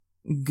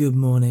Good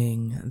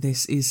morning.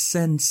 This is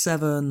Send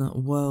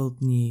 7 World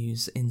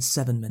News in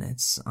 7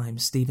 minutes. I'm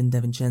Stephen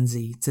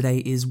DeVincenzi. Today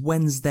is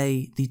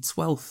Wednesday, the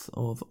 12th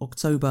of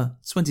October,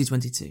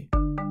 2022.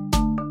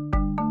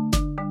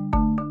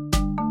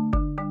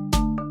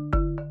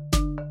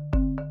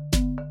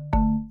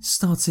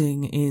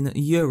 Starting in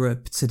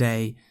Europe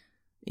today,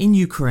 in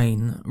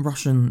Ukraine,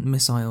 Russian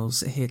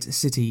missiles hit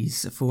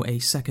cities for a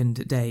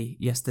second day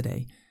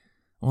yesterday.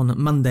 On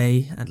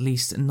Monday, at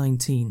least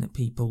 19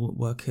 people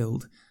were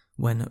killed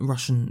when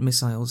Russian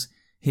missiles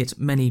hit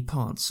many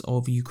parts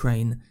of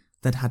Ukraine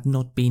that had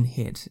not been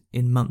hit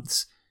in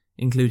months,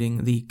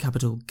 including the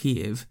capital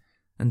Kyiv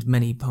and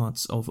many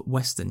parts of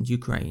western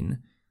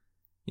Ukraine.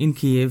 In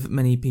Kyiv,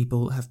 many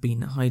people have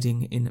been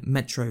hiding in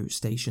metro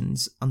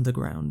stations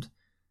underground.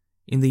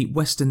 In the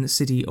western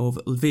city of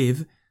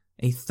Lviv,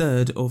 a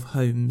third of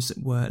homes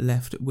were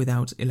left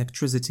without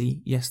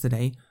electricity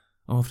yesterday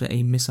after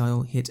a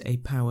missile hit a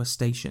power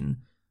station.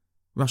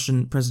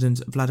 Russian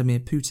President Vladimir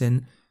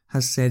Putin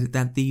has said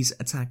that these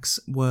attacks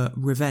were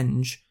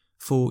revenge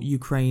for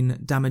Ukraine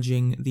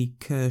damaging the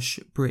Kerch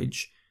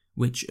Bridge,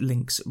 which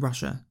links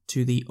Russia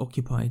to the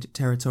occupied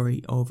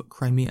territory of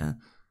Crimea.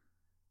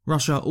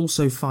 Russia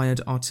also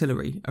fired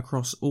artillery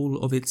across all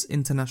of its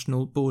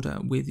international border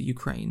with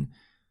Ukraine.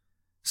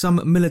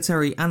 Some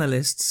military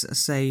analysts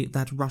say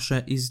that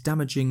Russia is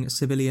damaging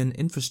civilian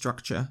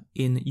infrastructure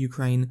in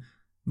Ukraine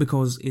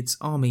because its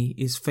army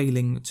is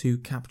failing to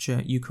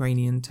capture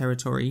Ukrainian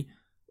territory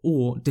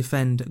or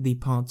defend the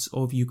parts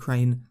of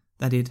Ukraine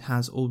that it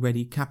has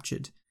already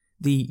captured.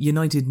 The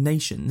United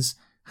Nations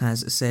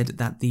has said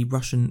that the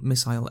Russian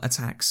missile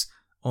attacks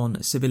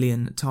on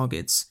civilian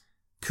targets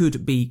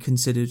could be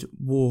considered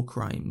war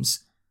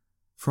crimes.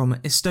 From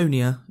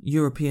Estonia,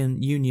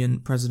 European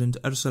Union President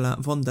Ursula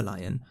von der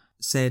Leyen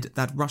said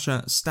that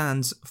Russia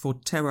stands for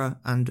terror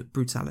and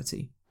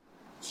brutality.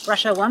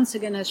 Russia once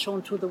again has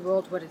shown to the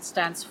world what it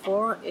stands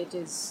for. It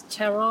is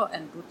terror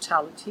and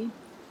brutality.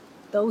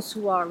 Those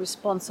who are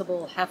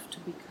responsible have to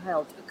be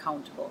held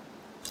accountable.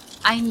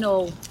 I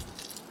know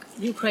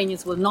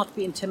Ukrainians will not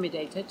be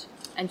intimidated,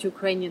 and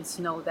Ukrainians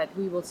know that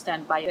we will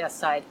stand by their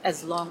side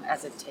as long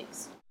as it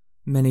takes.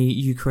 Many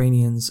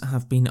Ukrainians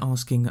have been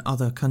asking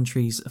other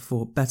countries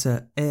for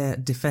better air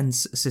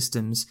defense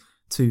systems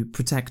to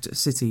protect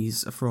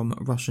cities from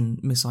Russian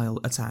missile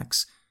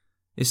attacks.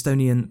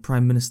 Estonian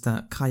Prime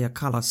Minister Kaja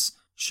Kallas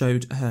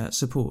showed her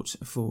support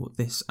for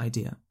this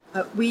idea.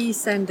 We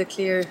send a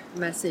clear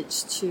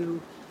message to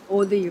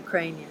all the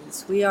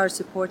Ukrainians. We are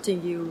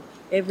supporting you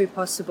every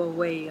possible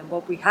way, and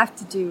what we have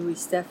to do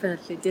is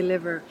definitely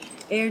deliver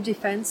air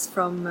defense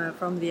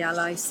from the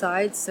Allies'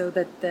 side so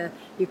that the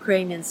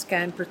Ukrainians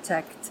can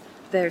protect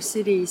their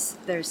cities,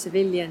 their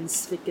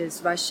civilians,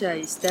 because Russia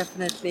is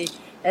definitely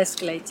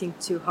escalating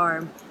to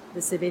harm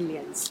the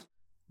civilians.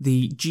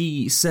 The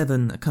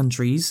G7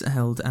 countries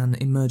held an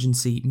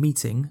emergency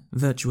meeting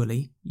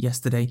virtually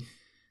yesterday.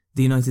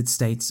 The United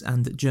States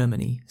and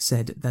Germany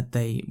said that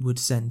they would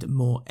send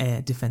more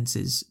air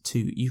defences to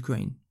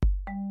Ukraine.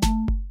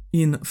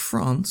 In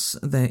France,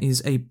 there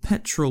is a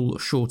petrol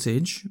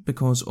shortage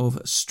because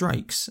of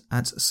strikes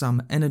at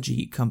some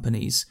energy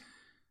companies.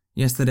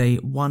 Yesterday,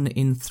 1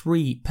 in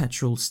 3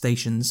 petrol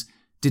stations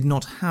did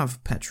not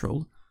have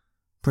petrol.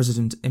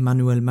 President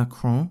Emmanuel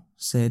Macron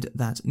said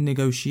that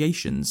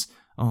negotiations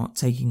are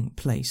taking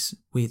place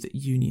with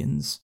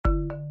unions.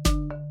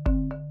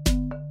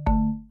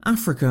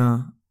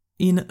 Africa.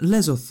 In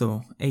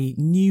Lesotho, a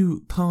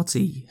new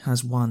party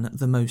has won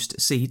the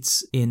most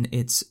seats in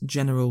its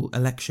general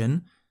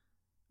election.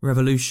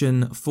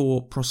 Revolution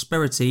for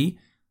Prosperity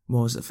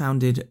was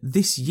founded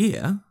this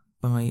year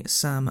by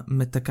Sam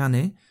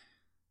Metakane,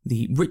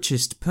 the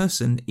richest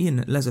person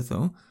in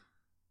Lesotho.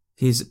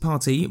 His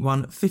party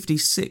won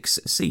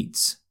 56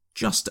 seats,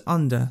 just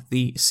under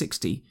the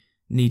 60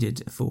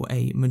 needed for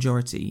a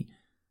majority.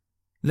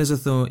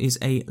 Lesotho is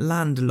a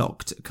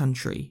landlocked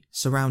country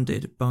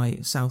surrounded by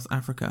South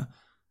Africa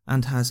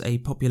and has a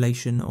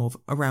population of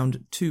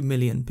around 2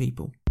 million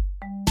people.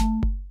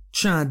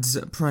 Chad's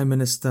Prime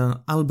Minister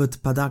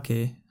Albert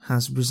Padake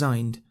has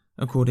resigned,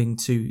 according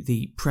to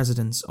the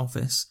President's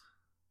office.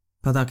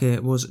 Padake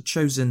was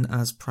chosen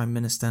as Prime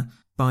Minister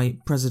by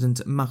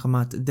President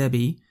Mahamat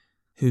Deby,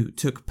 who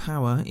took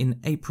power in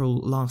April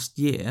last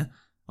year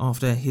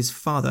after his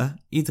father,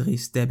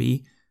 Idriss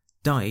Deby,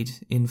 died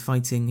in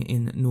fighting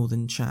in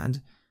northern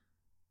Chad.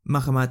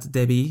 Mahamat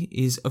Deby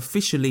is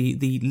officially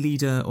the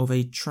leader of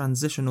a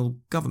transitional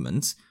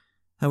government.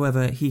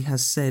 However, he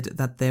has said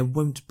that there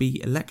won't be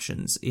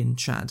elections in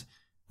Chad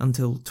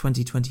until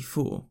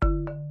 2024.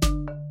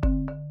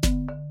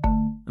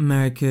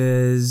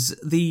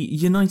 The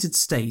United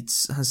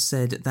States has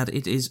said that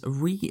it is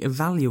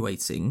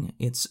re-evaluating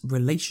its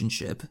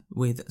relationship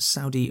with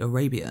Saudi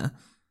Arabia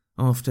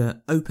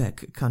after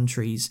OPEC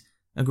countries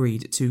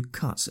agreed to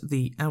cut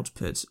the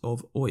output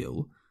of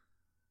oil.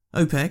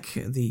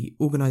 OPEC, the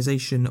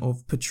Organization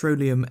of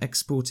Petroleum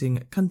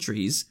Exporting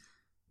Countries,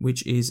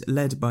 which is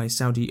led by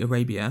Saudi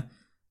Arabia,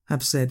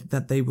 have said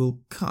that they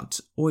will cut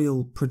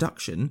oil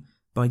production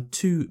by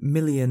 2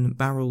 million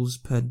barrels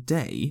per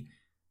day,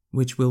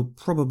 which will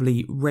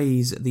probably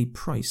raise the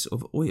price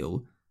of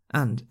oil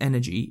and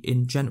energy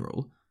in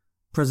general,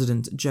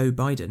 President Joe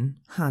Biden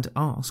had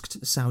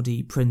asked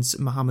Saudi Prince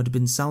Mohammed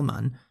bin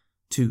Salman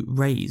to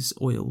raise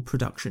oil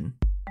production.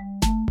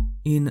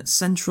 In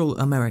Central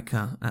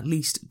America, at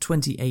least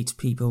 28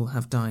 people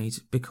have died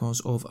because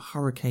of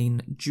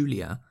Hurricane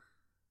Julia.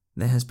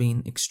 There has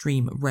been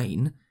extreme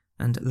rain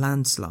and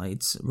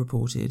landslides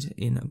reported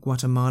in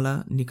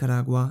Guatemala,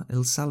 Nicaragua,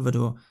 El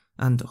Salvador,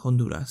 and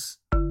Honduras.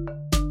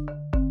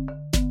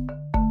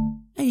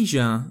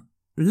 Asia.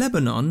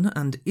 Lebanon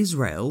and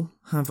Israel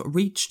have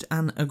reached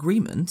an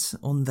agreement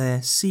on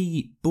their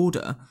sea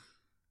border.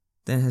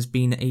 There has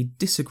been a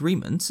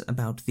disagreement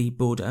about the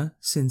border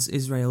since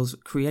Israel's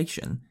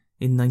creation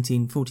in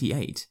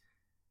 1948.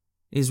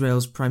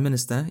 Israel's Prime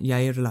Minister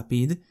Yair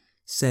Lapid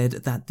said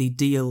that the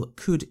deal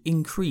could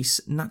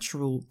increase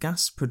natural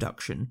gas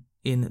production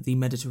in the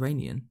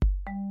Mediterranean.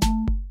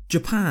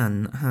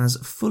 Japan has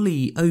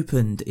fully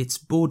opened its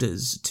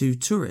borders to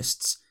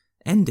tourists,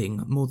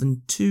 ending more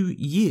than 2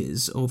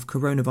 years of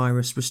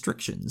coronavirus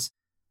restrictions.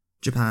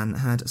 Japan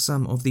had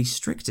some of the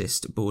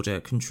strictest border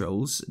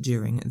controls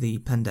during the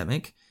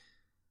pandemic.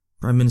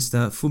 Prime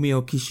Minister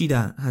Fumio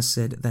Kishida has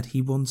said that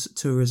he wants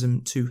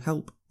tourism to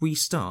help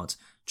restart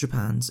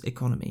Japan's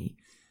economy.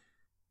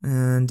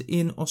 And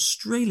in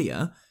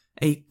Australia,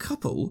 a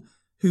couple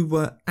who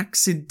were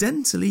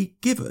accidentally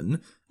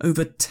given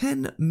over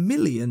 $10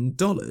 million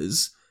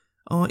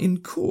are in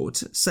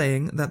court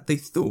saying that they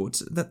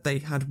thought that they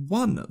had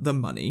won the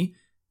money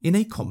in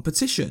a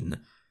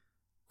competition.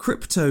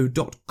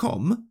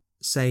 Crypto.com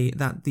say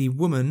that the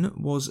woman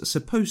was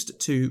supposed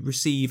to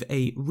receive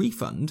a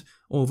refund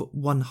of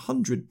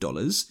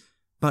 $100,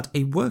 but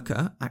a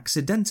worker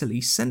accidentally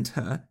sent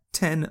her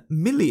 $10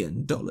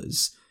 million.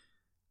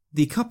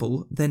 The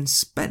couple then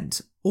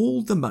spent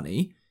all the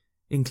money,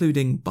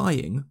 including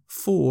buying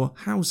 4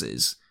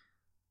 houses.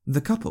 The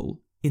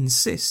couple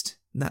insist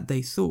that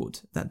they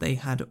thought that they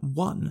had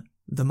won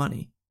the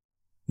money.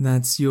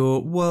 That's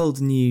your world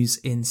news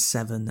in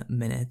 7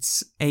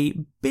 minutes.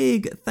 A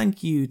big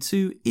thank you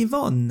to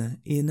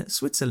Yvonne in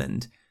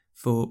Switzerland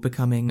for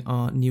becoming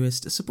our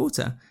newest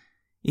supporter.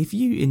 If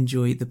you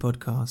enjoy the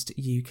podcast,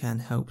 you can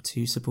help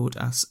to support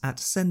us at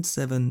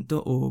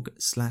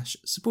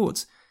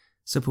send7.org/support.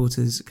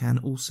 Supporters can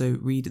also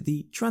read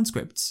the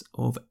transcripts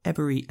of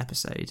every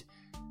episode.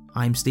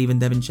 I'm Stephen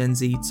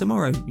Devincenzi.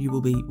 Tomorrow you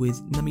will be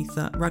with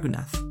Namitha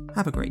Raghunath.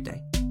 Have a great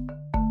day.